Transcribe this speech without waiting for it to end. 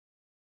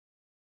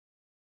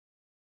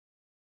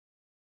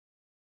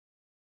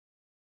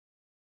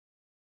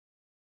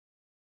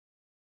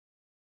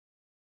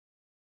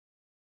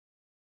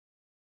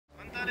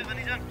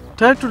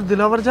Tired to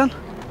Dilavar Jan?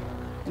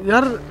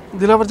 Yar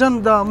Dilavar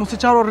Jan, the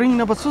Musicharo ring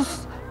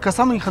Nabasus,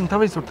 Kasami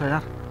Hantavi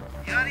Sutayar.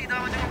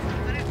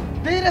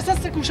 There is a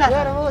Sekusha.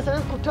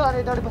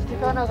 Kutari, that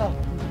Basticana.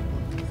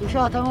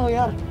 Ushatamo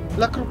Yar.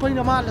 La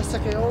Crupina Mal,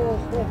 Sake,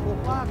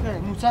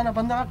 Musana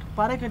Bandak,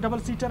 Parek, double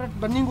seater,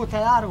 Baningo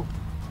Tayaro.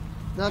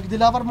 The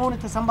Dilavar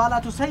Monita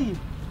Sambala to say.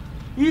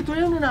 Eat to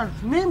Union,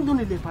 name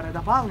Dunile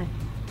Parada Pavne.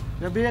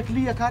 The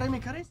Beakli Academy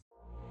Caris.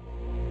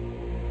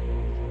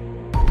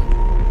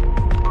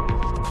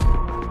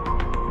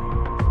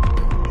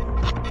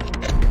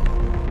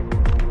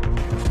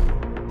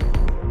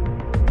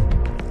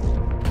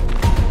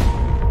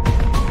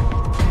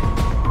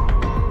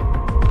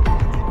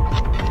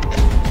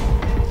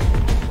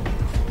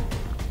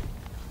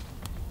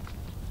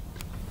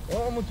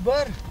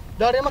 متبر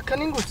داري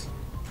مكانينغوس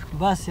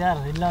بس यार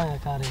हिला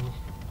कारे में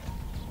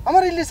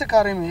हमारे इल्ली से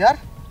कारे में यार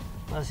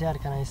बस यार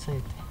कना इससे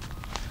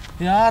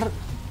यार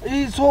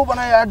ये सो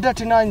बनाया अड्डा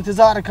टिना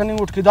इंतजार करने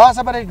उठ के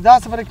 10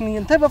 बरक नहीं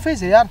अंते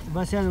बफेस है यार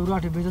बस यार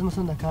उराटे बेजत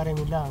मसंदा कारे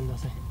में ला अंदर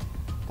से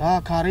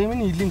कारे में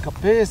नहीं लिंक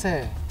पेस है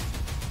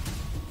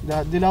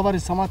दिलावर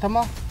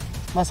समातमा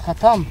बस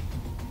खत्म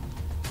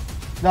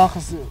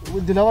दाखस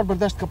दिलावर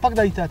बर्दाश्त कपक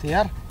दाईता थे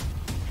यार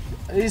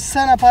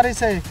इससे ना पारे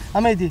से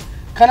हमें दी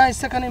खाना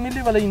इससे खाने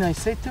मिली वाला ही ना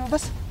इससे थे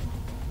बस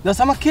दस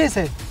हम केस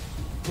है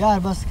यार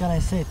बस खाना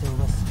इससे थे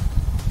बस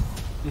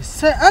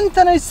इससे अंत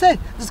ना इससे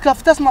इसका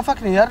हफ्ता में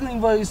फक नहीं यार नहीं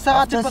वो इससे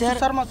आते बस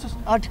सर मसूस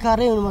आठ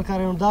कारे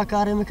उन दा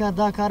कारे में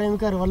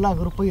कर वल्ला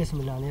रुपये से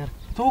मिलाने यार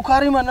तो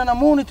कारे में ना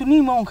मोनी तो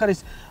नहीं मोन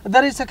करिस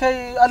दरी से कई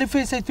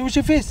अलिफेस है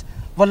तुझे फेस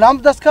वल्ला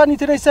हम 10 का नहीं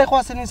तेरे इससे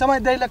ख्वास नहीं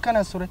समझ दाई लग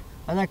ना सुरे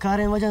अना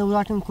कारे में जन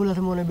उराटे में कुल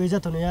थे मोने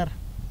बेइज्जत होने यार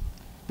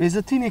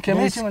बेइज्जती नहीं के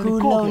मैच में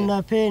लिखो ना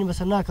पेन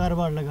बस ना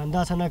कारोबार लगा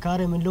दास ना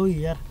कारे में लोई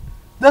यार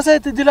दस है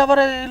तो दिलावर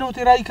लो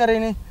तेराई करे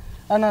ने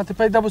अना तो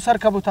पैदा बुसर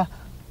का बुता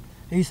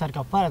ये सर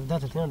का पार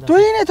दात तू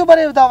ही नहीं तो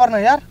बड़े दावर ना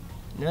यार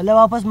ले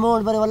वापस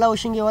मोड़ बड़े वाला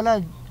उशिंगे वाला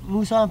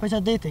मूसा पैसा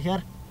देते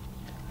यार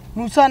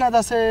मूसा ना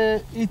दस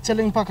ईद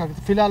चलेंगे पका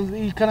फिलहाल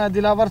ई कना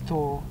दिलावर तो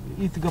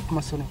ईद गप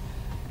मसुने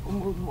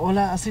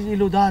ओला असली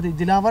लो दादी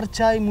दिलावर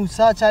चाय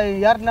मूसा चाय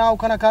यार नाव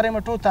कना कारे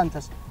में टोतान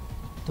तस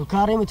तो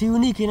कारे में थी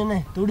यूनिक है ना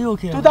तोड़ी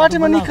ओके तो दाटी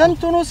मनी खन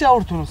तो नो से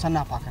और तो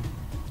सन्ना पाकन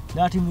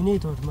दाटी मिनी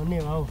तो मन्ने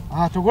वाओ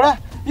हां तो गुड़ा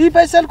ई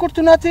पैसा कुछ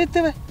तो ना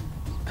तेते वे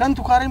खन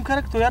तो कारे में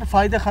करक तो यार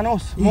फायदा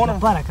खनोस मोना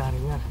पारा कारे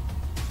यार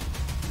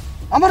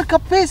अमर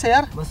कप्पे से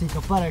यार बस ई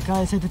कपारा का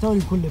ऐसे तो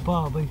तोरी खुले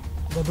पा भाई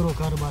गदरो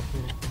कारोबार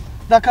करे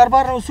दा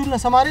कारोबार ना उसूल ना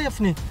समारे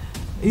अपने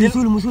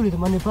उसूल मुसूल तो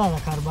मन्ने पा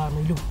कारोबार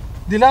नहीं लो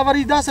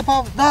दिलावरी दा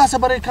से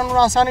बरे खन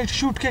आसानी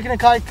शूट के ने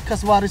काय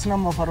कसवारिस ना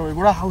मफरो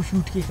गुड़ा हाउ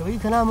शूट के भाई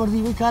कना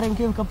मर्दी भाई कारे में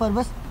के कपर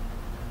बस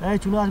ए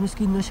चुनार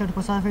मिस्किन नशट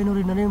पसाफे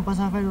नूरी नरेम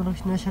पसाफे नूर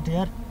नशट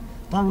यार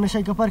तांग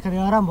नशे कपर करे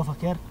आराम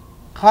बफक यार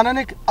खाना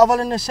ने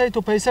अवल नशे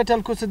तो पैसा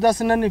टल को से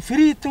 10 नने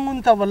फ्री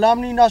तुंगुन ता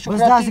वलामनी ना शुक्र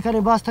बस 10 करे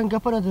बास तंग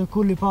कपर तो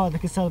कुली पाव द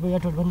किसा भाई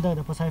अटल बंदा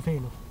द पसाफे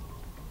नो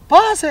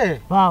पास है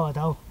पाव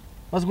ताओ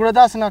बस गुड़ा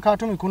 10 ना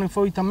काटू में कोने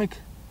फोई तमिक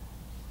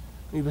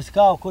ई बस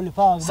काओ कुली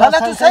पाव साला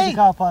तू सही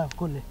का पाव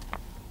कुली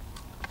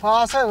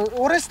पास है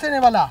ओरिस्ते ने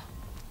वाला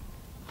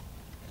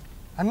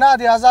अन्ना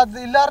दे आजाद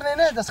इल्लार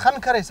ने 10 खन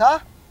करे सा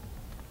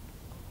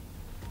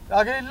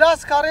अगर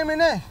इल्लास कारे में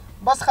ने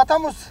बस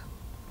खत्म उस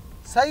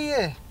सही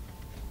है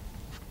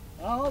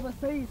आओ बस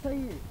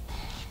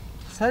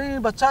सही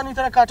बच्चा नहीं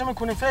तेरा काटे में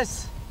खूने फेस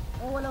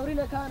ओ वाला उरी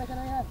लखा ना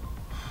कना यार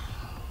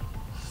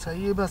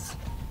सही है बस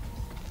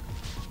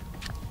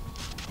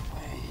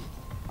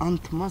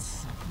अंत मस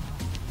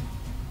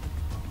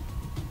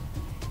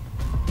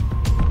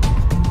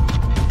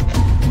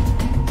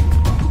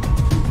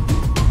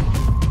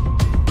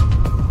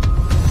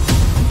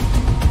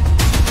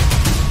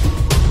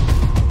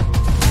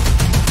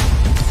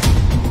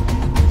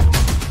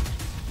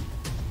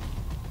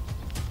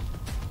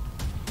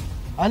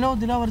हेलो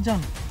दिलावर जान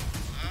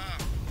हां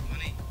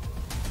मनी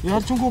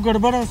यार चुनको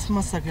गड़बड़ है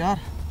समझ सक यार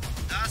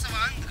दास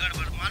अंत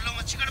गड़बड़ मान लो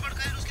मच्छी गड़बड़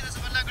करे उसके दस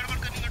वल्ला गड़बड़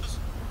करनी गटुस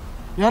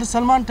यार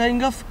सलमान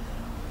टाइंगफ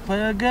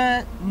पगे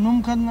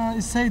नुम खन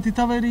इससे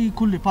तितवेरी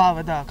कुल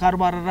पावदा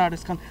कारोबार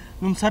राडस्कन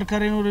नुम सर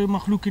करे और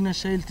मखलूक की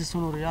नशैल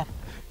तिसुनो यार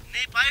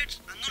नहीं पाइट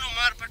अंदुनो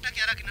मार पट्टा के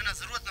यार कि ना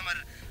जरूरत न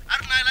मार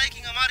अर ना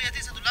लाइकिंग हमारी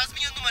यदि से तो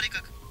लाजमी अंदु मारी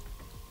कक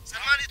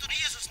सलमान तो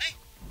नहीं है सुस नहीं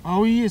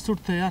आओ ये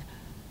सुटते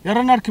यार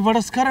नर की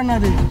वडस करे ना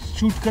दे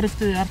शूट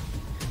करते यार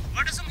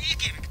वडसम ये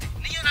के व्यक्ति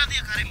नहीं ना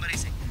दिया कारिम बरे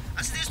से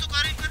असदेस तो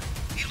कारिम कर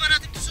इरवाना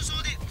तुम तो सो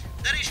दे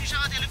दरे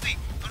शीशात लफी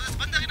और दस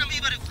बंदा के ना मी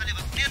बरे खले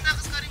वक्त ने अंदा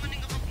खस कारिम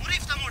निंग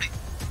मुरीफ ता मोड़े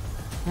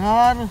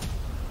यार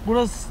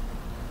बुरस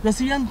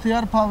जसियन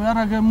यार पाव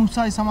यार अगर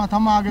मूसा समा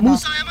थम आगे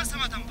मूसा या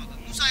समा थम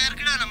मूसा यार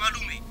किड़ा ना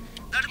मालूम है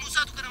दर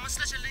मूसा तो करे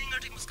मसला चल लेंगे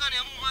ठीक मुस्कान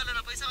हम माल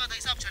ना पैसा का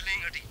हिसाब चल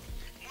लेंगे ठीक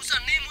मूसा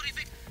ने मुरीफ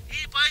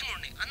ये पाई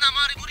मोड़ने अन्ना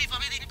हमारे मुरीफ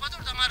अभी नहीं पता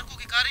और हमारे को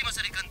की कारी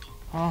मसरे कंतु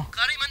हां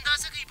कारी मंदा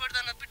से की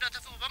पर्दा न पिटा था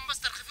बम बस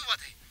तरखफी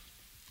बात है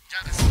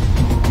जागस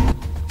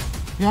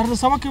यार तो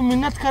समझ के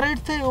मिन्नत करे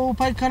थे ओ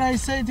पाई खाना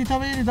इससे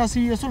तितवेरी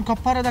दसी असल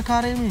कप्पारे दा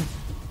कारे में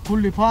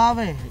कुल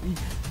पावे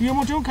ये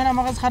मोटो खाना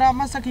मगज खराब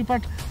मस की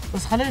पट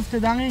बस खलीफ ते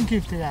दांगिन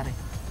कीफ ते यार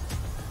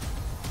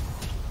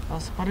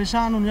बस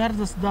परेशान हूँ यार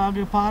दस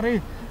दागे पारे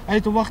ऐ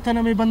तो वक्त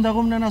ना मैं बंदा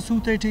गुम ना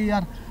सूते थे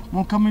यार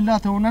मुकम्मिला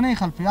थे उन्हें नहीं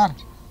खल पे यार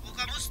वो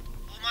कामुस्त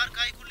वो मार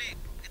काई कुली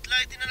इतला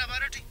इतना ना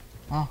बारटी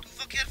हाँ तू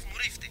फकीर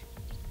मुरीफ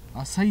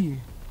थे सही है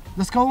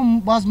दस का वो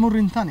बाज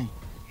मुर्रिन था नहीं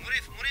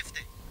मुरीफ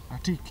थे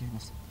ठीक है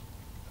बस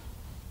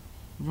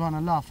जवान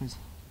अल्लाह हाफिज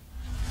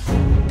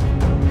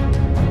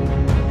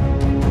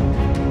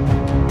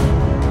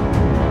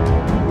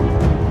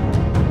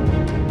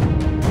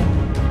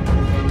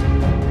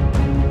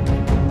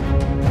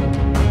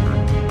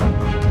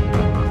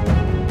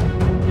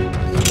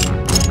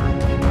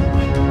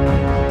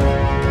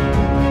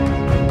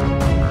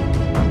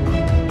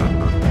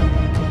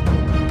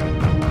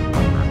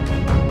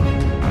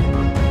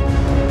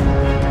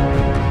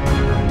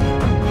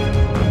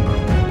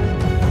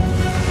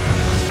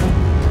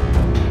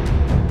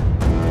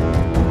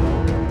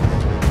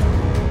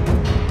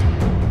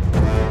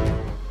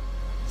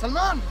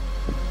सलमान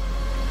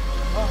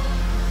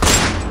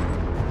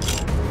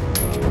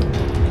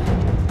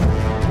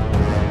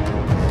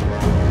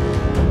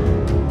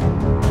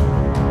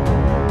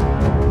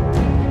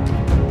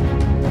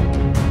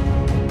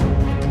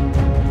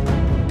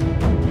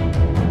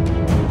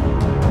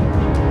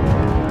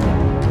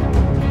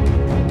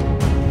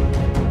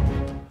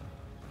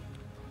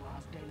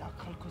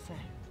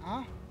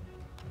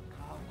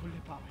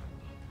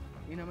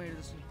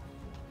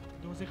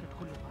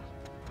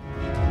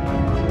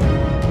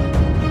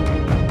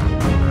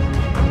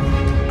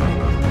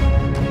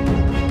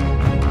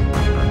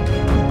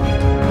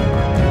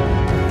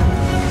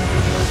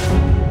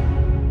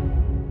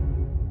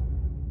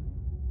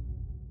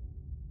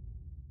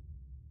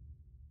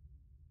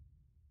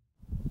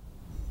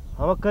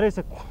हम करे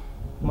सक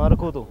मार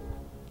को तो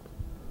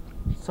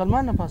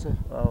सलमान ना पास है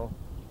आओ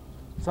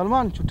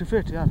सलमान छुट्टी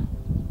फेट यार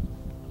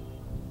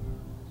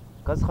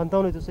कस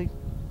खंता नहीं तो सही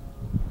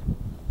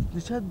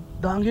दिशा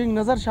दांगिंग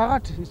नजर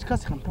शागट इसका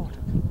से खंता होता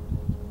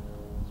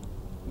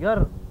यार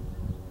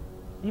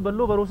ये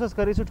बल्लो भरोसा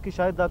करे सुट कि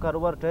शायद दा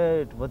कारोबार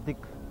टेट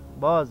वधिक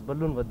बाज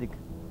बल्लून वधिक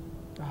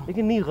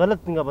लेकिन नी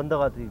गलत निगा बंदा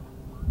गाती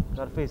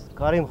कारफेस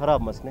कारिम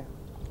खराब मसने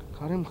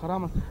कारिम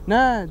खराब ना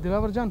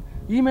दिलावर जान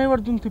ये मैं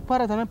वर्दुन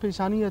तिपारा था ना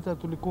पेशानी है था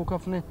तुली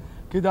कोकफ ने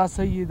कि दा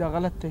सही है दा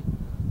गलत थे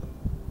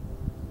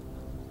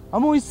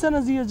अमो इससे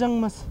नजिया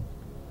जंग मस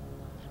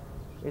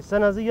इससे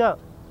नजिया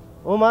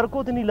वो मार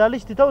को इतनी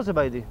लालिश थी था उसे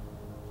भाई दी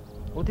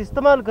वो तो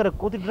इस्तेमाल कर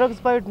को तो ड्रग्स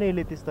पाइट नहीं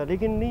लेती था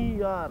लेकिन नहीं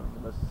यार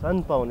बस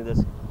सन पाऊनी दस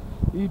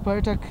ये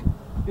पाइटक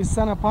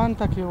इससे ना पान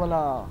तक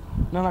वाला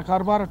ना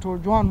कारोबार तो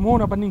जवान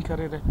मोना बनिंग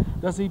करे रहे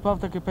दस ये पाव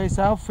तक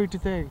पैसा फिट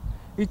थे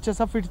इच्छा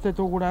सब फिट थे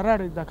तो गुड़ा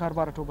राड़े दा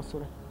कारोबार तो बस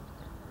रे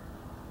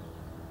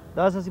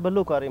दास असी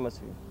बल्लो कारे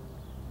मसी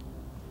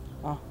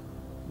हां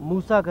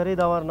मूसा करे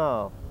दावर ना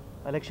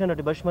इलेक्शन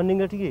अट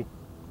बशमनिंग ठीक है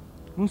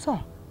मूसा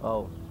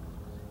आओ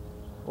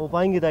वो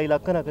पाएंगे दा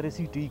इलाका ना करे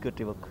सीटी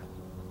कटे वक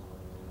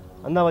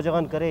अन्ना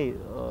वजगान करे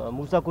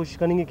मूसा कोशिश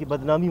करेंगे कि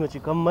बदनामी मची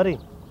कम मरे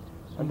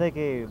अंदर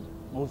के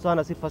मूसा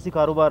ना सिर्फ फसी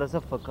कारोबार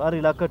सब फकार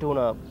इलाका टे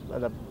होना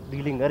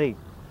डीलिंग करे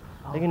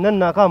लेकिन नन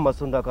नाकाम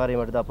मसुंदा कारे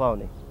मर्दा पाव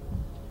ने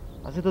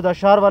असे तो दा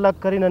शार वाला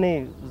करे नने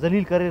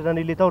जलील करे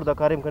रने लेता और दा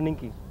कारेम करने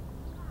की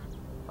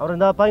और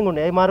ना पाएंगे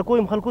ने मार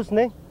कोई खलकुस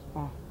ने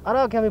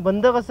अरे क्या मैं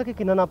बंदा कर सके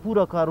कि ना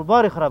पूरा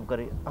कारोबार खराब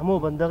करे हमो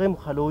बंदगे में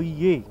खलोई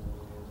ये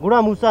गुड़ा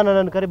मूसा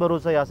नन करे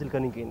भरोसा हासिल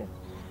करने की ने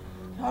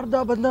यार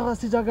दा बंदा का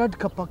सी जगह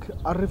कपक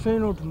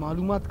अरफेन उठ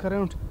मालूमात करे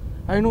उठ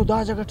आइनो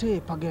दा जगह थे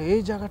पगे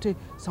ए जगह थे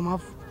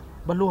समाफ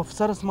बल्लो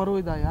अफसरस मरो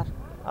दा यार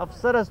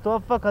अफसरस तो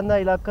अफा कंदा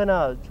इलाका ना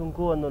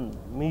चुंको अनन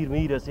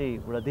मीर से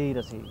बड़ा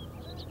देर से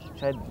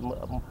शायद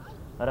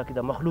अरा की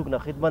दा मखलूक ना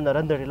खिदमत ना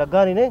रंदट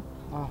लगानी ने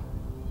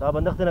दा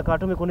बंदख ना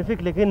काटो में कोने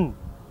फिक लेकिन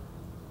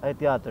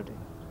एहतियात टे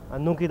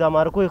अन्नु की दा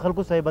मार कोई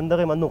खलको सही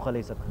बंदगे मन्नु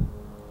खले सक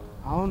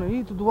हां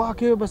नहीं तो दुआ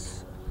के बस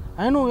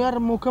आइनो यार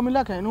मौका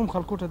मिला के आइनो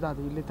खलको टे दा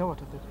दे लेते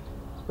वटते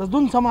बस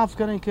दुन समाफ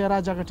करें के रा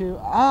जगह टे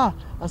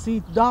असी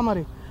दा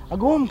मरे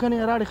अगोम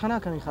कने राड़े खाना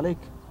कने खलेक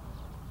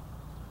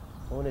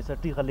ओने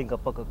सट्टी खलिंग का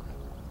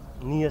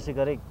पकक नी ऐसे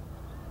करे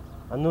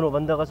अन्नु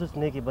बंदा कसुस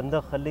ने कि बंदा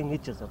खलिंग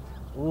इच सब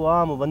वो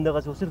आम बंदा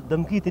कसु सिर्फ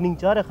धमकी तिनिंग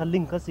चारे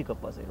खलिंग कसी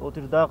कपा से ओ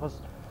तिर दा खस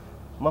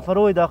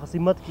मफरोय दा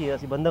खसिमत की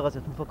ऐसी बंदा कसे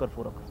तू फकर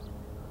फुरक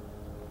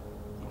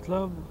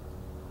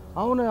मतलब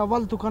आओ ने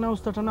अवल तो कने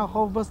उस तटना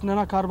खौफ बस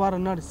नना कारोबार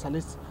न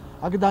सलिस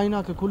अग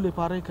दाइना के खुले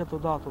पारे के तो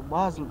दा तो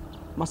बाज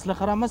मसला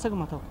खराब मसक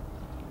मत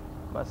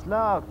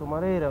मसला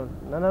तुम्हारे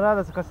नना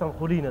रादा से कसम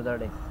खुली न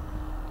दाड़े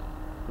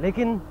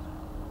लेकिन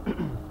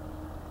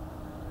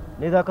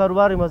नेदा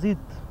कारोबार मजीद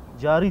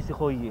जारी से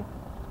खोइए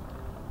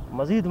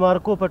मजीद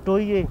मार्को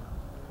पटोइए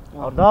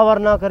और दावर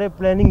ना करे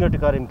प्लानिंग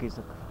नटकारिम की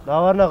सक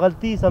दावर ना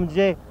गलती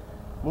समझे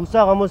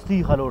मूसा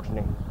गमुस्ती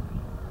खलोटने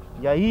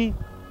यही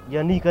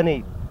या नी कने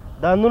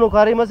दानुनो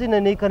कारी मसी ने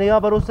नहीं कने या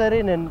भरोसा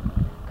रे ने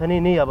कने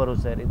नहीं या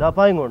भरोसा रे दा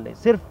पाएंगे ने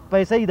सिर्फ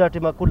पैसा ही दाटे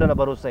मा कुल ना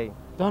भरोसा है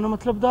दानो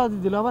मतलब दा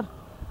दिलावर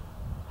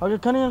अगर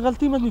कने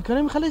गलती मत नहीं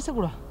कने में खले से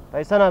गुड़ा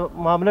पैसा ना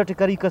मामला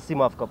टिकरी कसी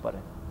माफ का पर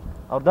है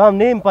और दाम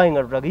नेम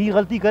पाएंगे रगी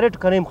गलती करे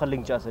कने में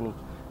खलिंग चासनी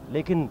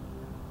लेकिन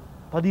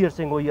फदीर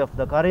सिंह ओयफ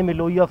दा कारे में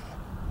लोयफ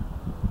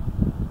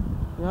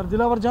यार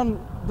दिलावर जान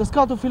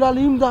दसका तो फिलहाल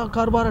ईम दा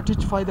कारोबार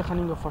टिच फायदा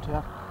खनिंगा फट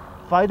यार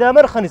फायदा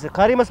अमर खनी से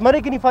कारी मस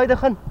मरे की नहीं फायदा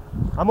खन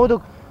हमो दो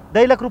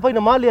 2 लाख रुपए न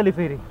माल ले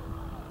फेरी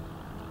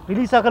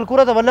पिली साकल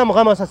कुरा तो वल्ला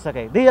मगा मस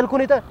सके दे यल को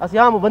नहीं था अस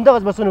याम बंदा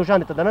बस बसने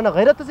उशान था ना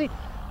गैरत सी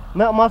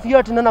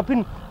माफिया ना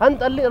पिन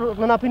अंत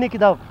अल्ले ना पिने की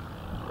दा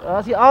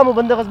अस आम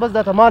बंदा बस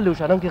दा माल ले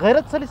उशान की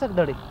गैरत सली सक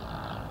दड़े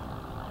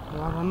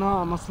यार ना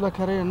मसला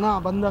करे ना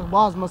बंदा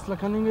बाज मसला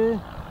खनेंगे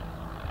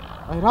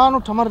हैरान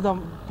ठमर दा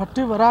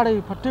फट्टी वराड़े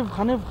फट्टी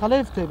खनीफ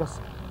खलीफ थे बस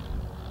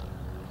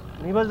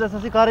नहीं बस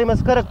दस कारी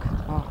मस करक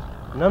हां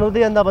ननु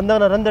दे अंदा बंदा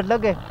ना रंदट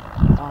लगे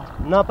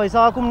ना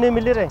पैसा आकुम नहीं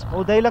मिल रहे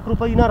वो 2 लाख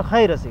रुपए ना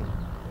खैर से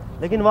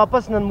लेकिन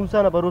वापस नन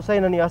मूसा ना भरोसा ही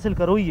नहीं हासिल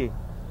करोइए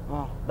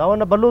दावा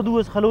ना बल्लो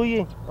दुस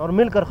खलोइए और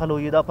मिलकर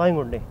खलोइए दा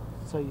पाएंगे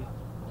सही है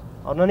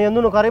और नने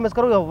अंदुनो कारी मस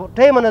करो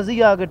ठे मन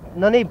जिया अगर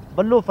नने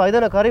बल्लो फायदा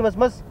ना कारी मस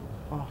मस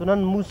तो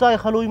नन मूसा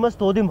खलोई मस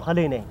तो दिम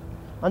खले ने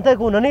अंते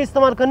को नने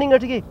इस्तेमाल करनी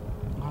ठीक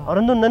और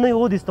अंदुन नने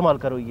वो इस्तेमाल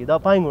करोइए दा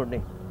पाएंगे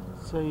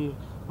सही है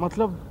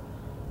मतलब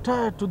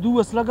ठे तो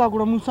दुस लगा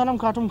गुड़ा मूसा नाम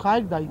काटम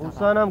खाएक दाई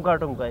मूसा नाम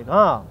काटम खाएक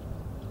हां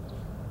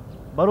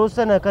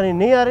भरोसा न कनी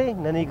नहीं आ रही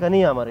ननी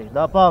कनी हमारे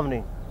दा पाव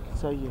ने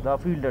सही है दा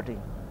फील्ड अटी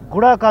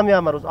गुड़ा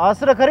कामयाब मरुस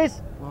आसरा करिस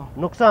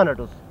नुकसान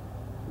अटुस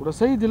गुड़ा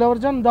सही दिलावर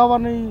जान दावा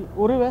नहीं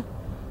ओरे वे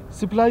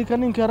सप्लाई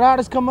करनी के राड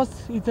इसका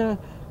मस्त इतने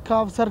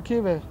का सर के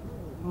वे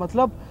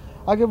मतलब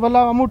आगे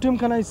वाला अमू टीम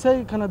खाना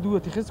इससे खाना दुआ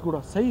थी खिस गुड़ा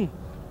सही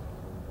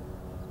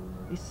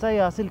इससे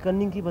हासिल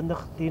करने की बंदा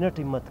तीन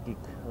टीम मत की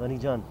गनी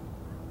जान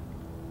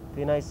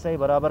तेना इससे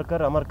बराबर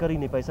कर अमर कर ही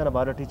नहीं पैसा ना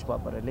 12 टीच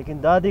पापर है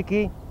लेकिन दादी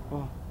की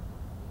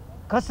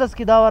खसस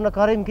की दावा न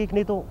कारिम की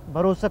नहीं तो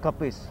भरोसा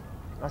कपेस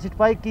असिट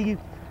पाई की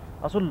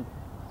असुल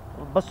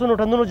बसुन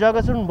उठंदुनो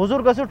जागा सुन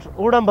बुजुर्ग असुट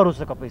ओडम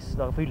भरोसा कपेस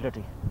दा फील्ड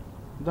अटी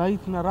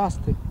दाइफ ना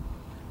रास्ते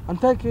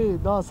अंते के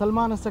दा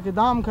सलमान अस के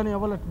दाम खने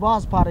अवलट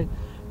बास पारे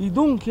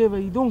इदुं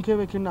के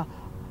वे किना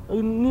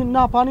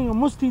ना पानी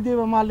मुस्ती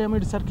देव माले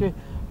मिड सर के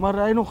मर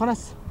आइनो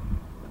खनस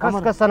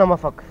कस सना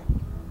मफक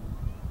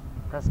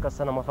कस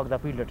सना मफक दा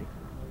फील्ड अटी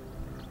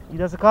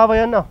इधर से कहा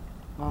भैया ना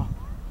हां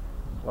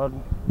और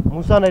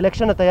मूसा ने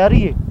इलेक्शन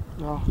तैयारी है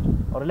हां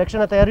और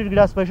इलेक्शन तैयारी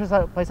गिलास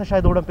पैसा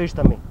शायद ओडम पेश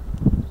तमे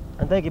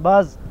अंते की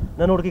बाज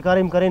ननोड की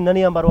कारिम करे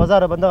ननी अंबर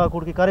वजार बंदा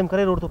कोड की कारिम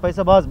करे रोड तो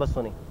पैसा बाज बस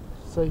सुनी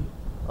सही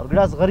और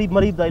गिलास गरीब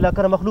मरीब दा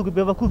इलाका मखलूक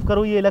बेवकूफ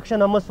करो ये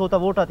इलेक्शन अमस होता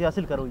वोट आती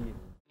हासिल करो ये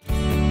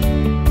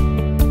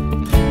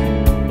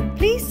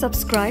Please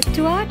subscribe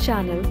to our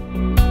channel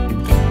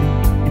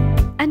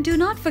and do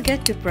not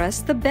forget to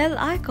press the bell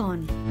icon.